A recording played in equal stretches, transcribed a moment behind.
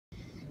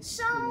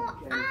So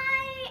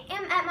I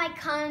am at my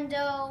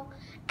condo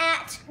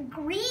at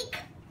Greek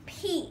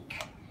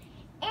Peak,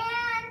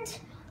 and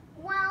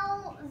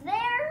well,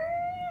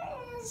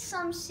 there is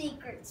some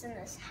secrets in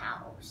this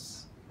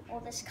house,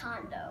 or this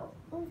condo,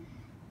 and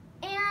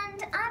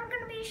I'm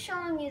gonna be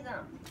showing you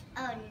them.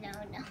 Oh no.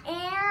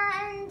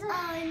 And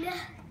Oh no.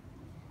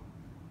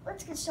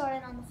 let's get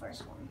started on the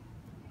first one.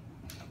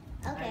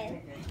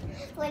 Okay.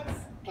 Let's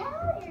go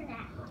in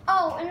that.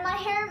 Oh, and my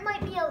hair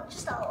might be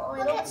just a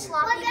little bit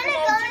sloppy we're because gonna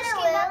I go just in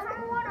the came back room.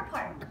 from a water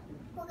park.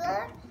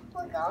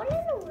 We're going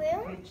in the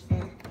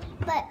room,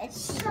 but it's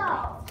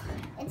So,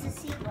 it's a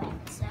secret,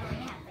 so we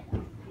have to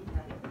go.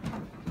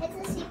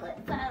 It's a secret,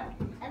 but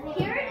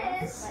here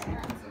it is. But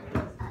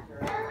not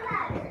The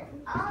ladder,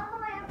 all the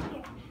way up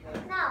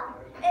here. Now,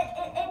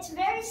 it's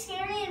very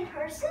scary in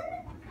person.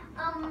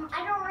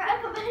 I don't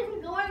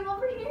recommend going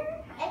over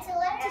here it's a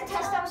letter to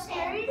test how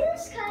scary it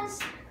is, because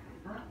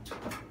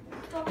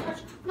don't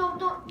touch, no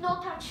touch, no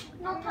touch,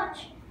 no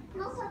touch,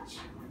 no touch,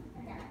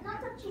 no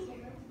touching,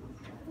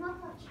 no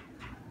touch,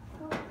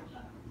 no touch.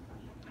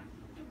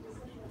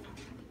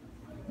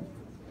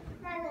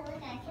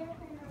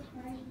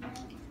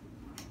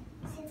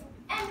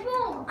 And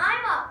boom,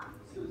 I'm up.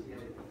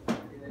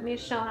 Let me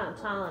show how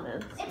tall it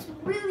is. It's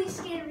really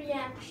scary,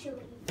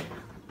 actually.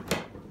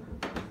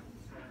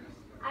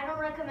 I don't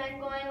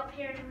recommend going up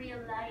here in real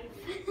life.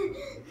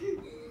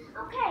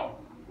 Okay.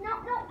 No.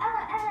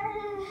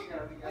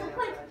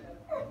 Quick.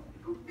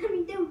 Let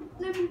me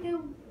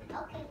do.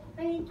 Okay.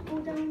 I need to go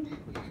down.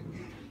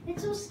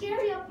 It's so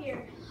scary up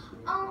here.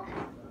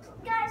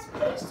 Guys,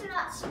 please do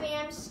not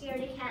spam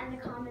Scaredy Cat in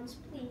the comments,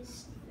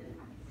 please.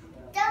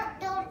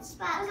 Don't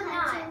spot Doesn't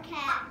Cartoon matter.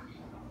 Cat.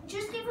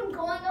 Just even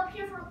going up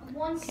here for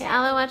 1 Okay, second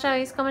Ella, watch out,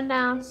 he's coming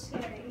down. is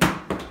scary. Oh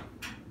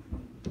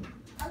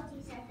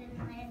geez, I didn't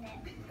land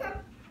it.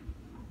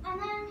 And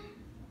then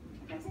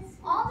What's this?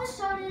 all of a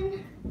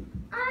sudden,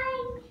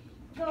 I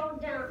go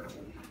down.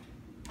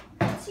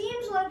 It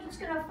seems like it's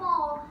gonna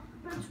fall,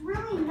 but it's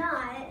really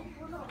not.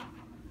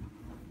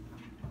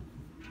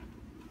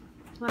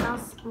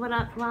 What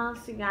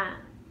else you got?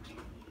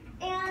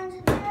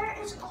 And there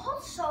is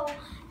also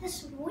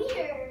this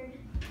weird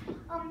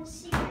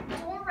secret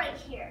door right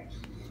here.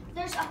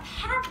 There's a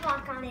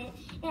padlock on it.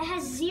 It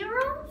has 0,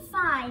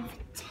 5,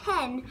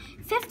 10,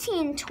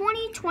 15,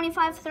 20,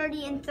 25,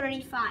 30, and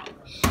 35.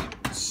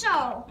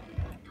 So,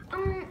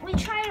 we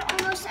tried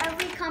almost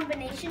every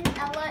combination,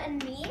 Ella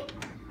and me,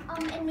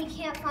 and we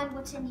can't find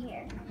what's in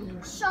here.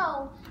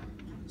 So,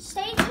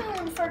 stay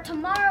tuned for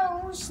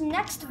tomorrow's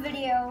next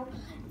video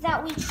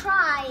that we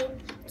try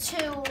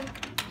to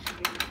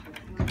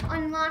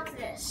unlock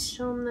this.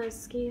 Show him the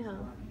ski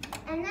hill.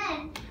 And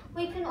then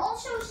we can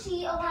also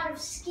see a lot of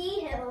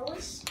ski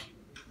hills.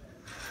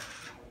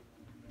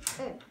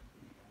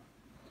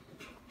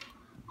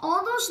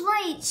 All those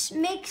lights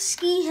make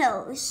ski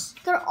hills.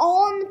 They're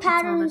all in the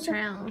patterns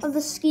trails. of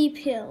the ski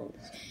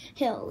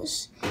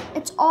hills.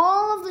 It's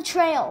all of the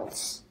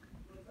trails.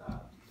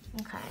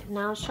 Okay,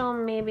 now show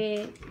him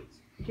maybe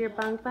your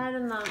bunk bed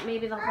and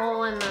maybe the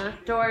hole in the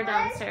door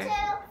downstairs. 1,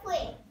 2,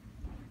 3.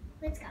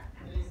 Let's go.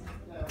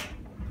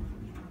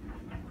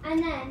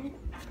 And then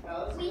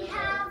we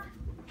have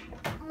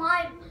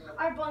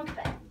our bunk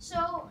bed. So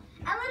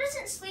Ella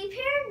doesn't sleep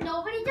here.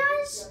 Nobody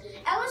does.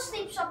 Ella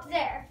sleeps up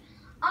there.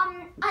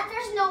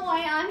 There's no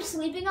way I'm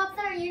sleeping up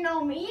there. You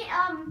know me.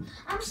 I'm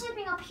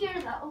sleeping up here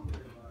though.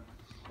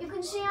 You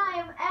can see I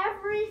have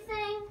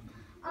everything.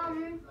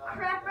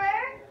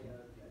 Crepper,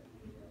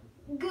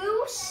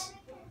 Goose,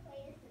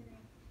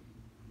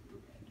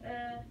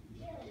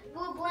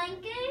 Blue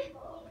Blanket,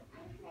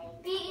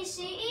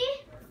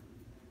 BECE,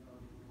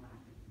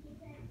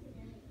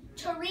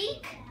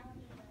 Tariq,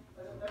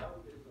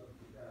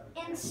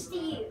 and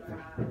Steve.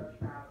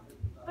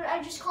 But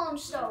I just call him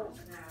Stove.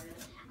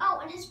 Oh,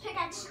 and his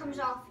pickaxe comes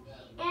off,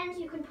 and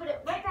you can put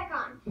it right back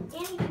on,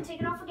 and you can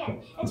take it off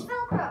again. It's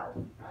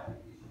Velcro.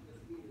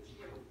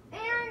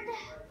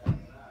 And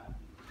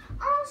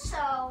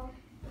also,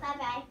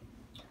 Bye-bye.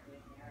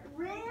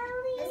 really,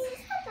 This is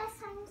the best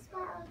time to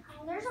spot.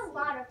 there's a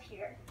lot up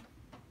here.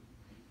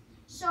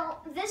 So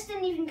this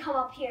didn't even come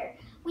up here.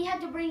 We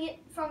had to bring it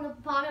from the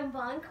bottom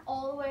bunk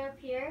all the way up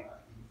here.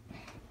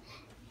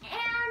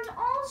 And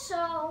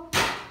also,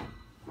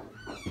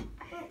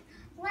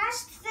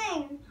 last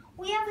thing,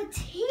 we have a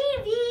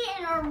TV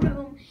in our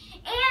room,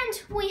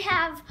 and we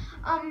have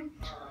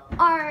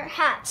our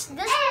hats. This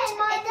one's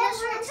mine,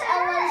 this one's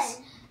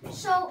Ella's.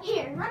 So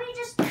here, let me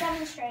just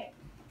demonstrate.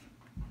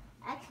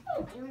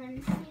 Actually, do you want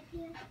to sleep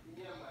here?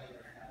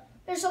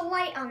 There's a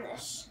light on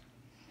this.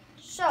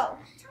 So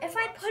if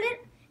I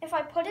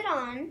put it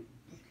on,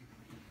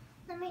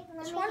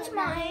 this one's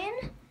mine.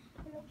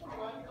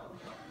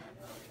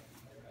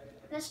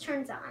 This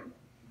turns on.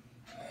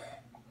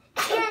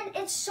 And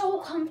it's so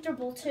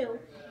comfortable too.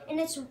 And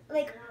it's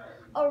like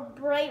a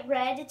bright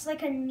red. It's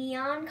like a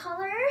neon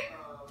color.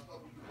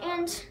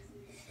 And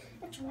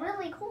it's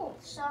really cool.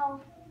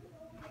 So,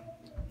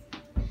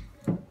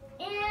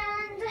 and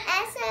And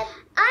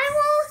I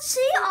will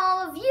see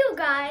all of you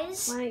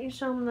guys. Why don't you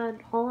show them the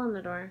hole in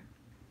the door?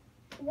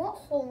 What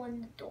hole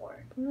in the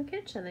door? From the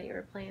kitchen that you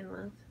were playing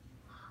with.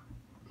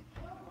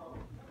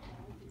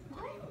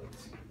 What?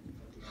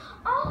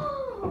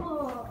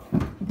 Oh!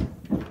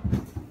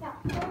 That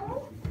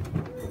hole?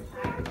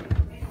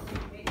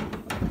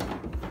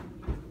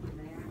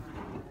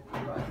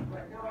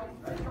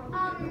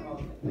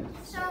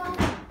 So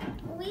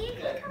we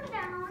can come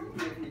down.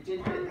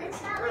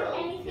 It's not like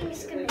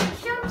anything's gonna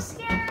jump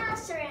scare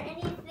us or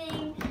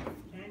anything.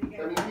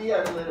 I mean, we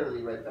are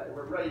literally right back.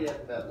 We're right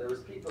at the mountain. There was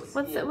people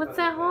skiing. What's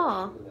that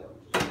hole?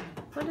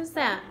 What is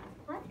that?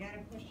 You gotta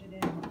push it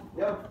in.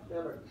 No,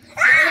 never.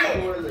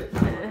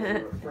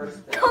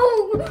 No!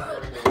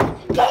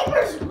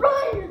 Gamers,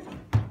 run!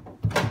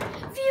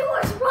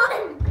 Viewers, run!